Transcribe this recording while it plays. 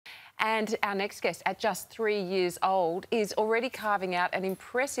And our next guest, at just 3 years old, is already carving out an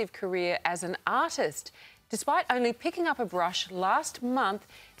impressive career as an artist. Despite only picking up a brush last month,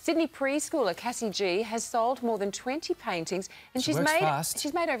 Sydney preschooler Cassie G has sold more than 20 paintings and she's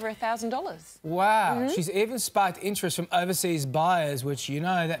made over $1,000. Wow. She's even sparked interest from overseas buyers, which, you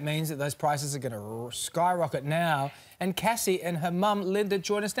know, that means that those prices are going to skyrocket now. And Cassie and her mum, Linda,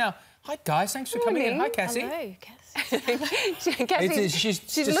 join us now. Hi, guys. Thanks for coming in. Hi, Cassie. Hello, Cassie.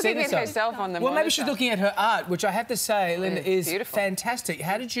 She's looking at herself on the monitor. Well, maybe she's looking at her art, which I have to say, Linda, is beautiful. Fantastic.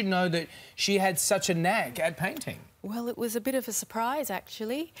 How did you know that she had such a knack at painting? Well, it was a bit of a surprise,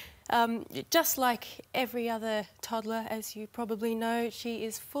 actually. Just like every other toddler, as you probably know, she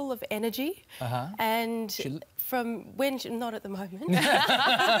is full of energy. And from when she... Not at the moment.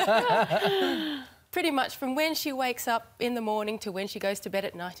 Pretty much from when she wakes up in the morning to when she goes to bed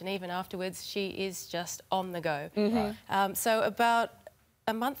at night, and even afterwards, she is just on the go. So about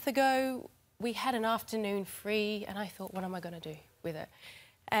a month ago, we had an afternoon free, and I thought, what am I going to do with it?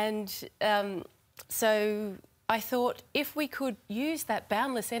 And so I thought if we could use that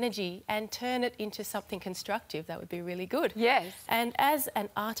boundless energy and turn it into something constructive, that would be really good. Yes. And as an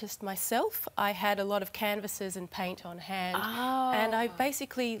artist myself, I had a lot of canvases and paint on hand. And I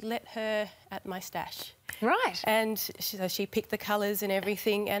basically let her at my stash. Right. And so she picked the colours and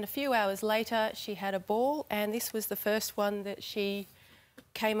everything, and a few hours later she had a ball, and this was the first one that she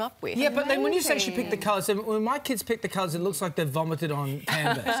came up with. Yeah, but then when you say she picked the colours, when my kids pick the colours, it looks like they've vomited on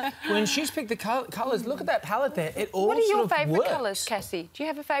canvas. When she's picked the colours, look at that palette there. It all What are your favourite colours, Cassie? Do you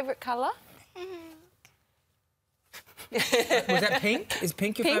have a favourite colour? Was that pink? Is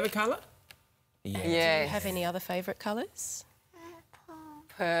pink your favourite colour? Yeah. Do you have any other favourite colours?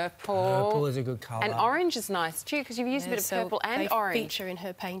 Purple. Purple is a good colour. And orange is nice too, because you've used a bit of purple and orange. They feature in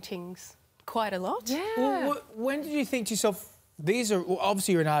her paintings quite a lot. Yeah. Well, when did you think to yourself, these are... Well,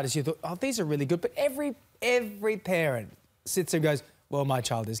 obviously you're an artist, you thought, oh, these are really good, but every parent sits there and goes, well, my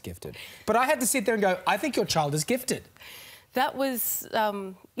child is gifted. But I had to sit there and go, I think your child is gifted. That was,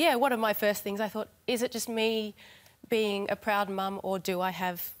 yeah, one of my first things. I thought, is it just me being a proud mum, or do I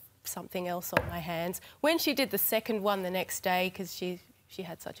have something else on my hands? When she did the second one the next day, because she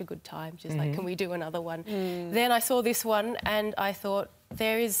had such a good time, she's like, can we do another one? Then I saw this one and I thought,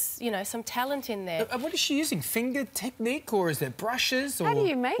 there is, you know, some talent in there. What is she using? Finger technique, or is it brushes? Or how do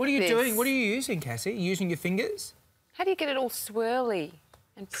you make What are you this? doing? What are you using, Cassie? Are you using your fingers? How do you get it all swirly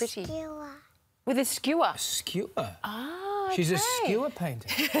and pretty? Skewer. With a skewer? A skewer. Ah, okay. She's a skewer painter.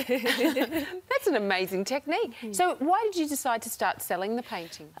 That's an amazing technique. So why did you decide to start selling the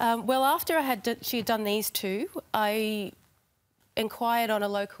paintings? Well, after she had done these two, I inquired on a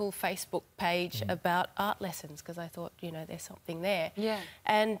local Facebook page about art lessons, because I thought, you know, there's something there. Yeah.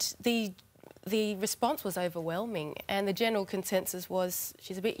 And the response was overwhelming, and the general consensus was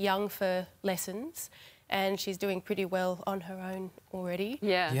she's a bit young for lessons and she's doing pretty well on her own already.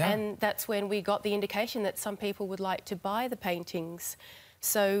 Yeah. And that's when we got the indication that some people would like to buy the paintings.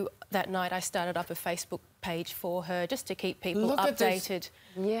 So that night I started up a Facebook page for her, just to keep people updated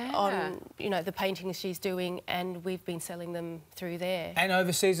on, you know, the paintings she's doing, and we've been selling them through there. And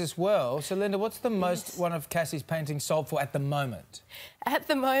overseas as well. So, Linda, what's the most one of Cassie's paintings sold for at the moment? At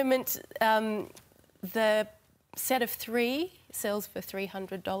the moment, the set of 3 sells for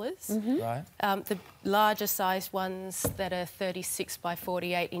 $300. Right. The larger sized ones that are 36 by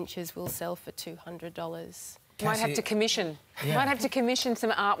 48 inches will sell for $200. Might have to commission. Might have to commission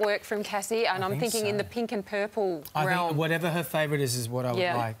some artwork from Cassie, and I'm thinking in the pink and purple realm. I think whatever her favourite is what I would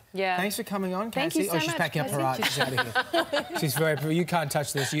like. Yeah. Thanks for coming on, Thank Cassie. you so she's much, packing Cassie. up her art. She's out of here. She's very... You can't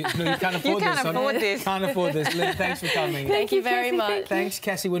touch this. You can't afford this. You can't afford this. Can't afford this. Linda, thanks for coming. Thank you very much. Thanks,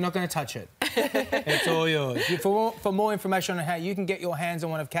 Cassie. We're not going to touch it. It's all yours. For more information on how you can get your hands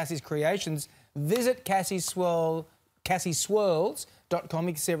on one of Cassie's creations, visit CassieSwirls.com.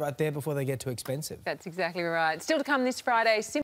 You can see it right there before they get too expensive. That's exactly right. Still to come this Friday.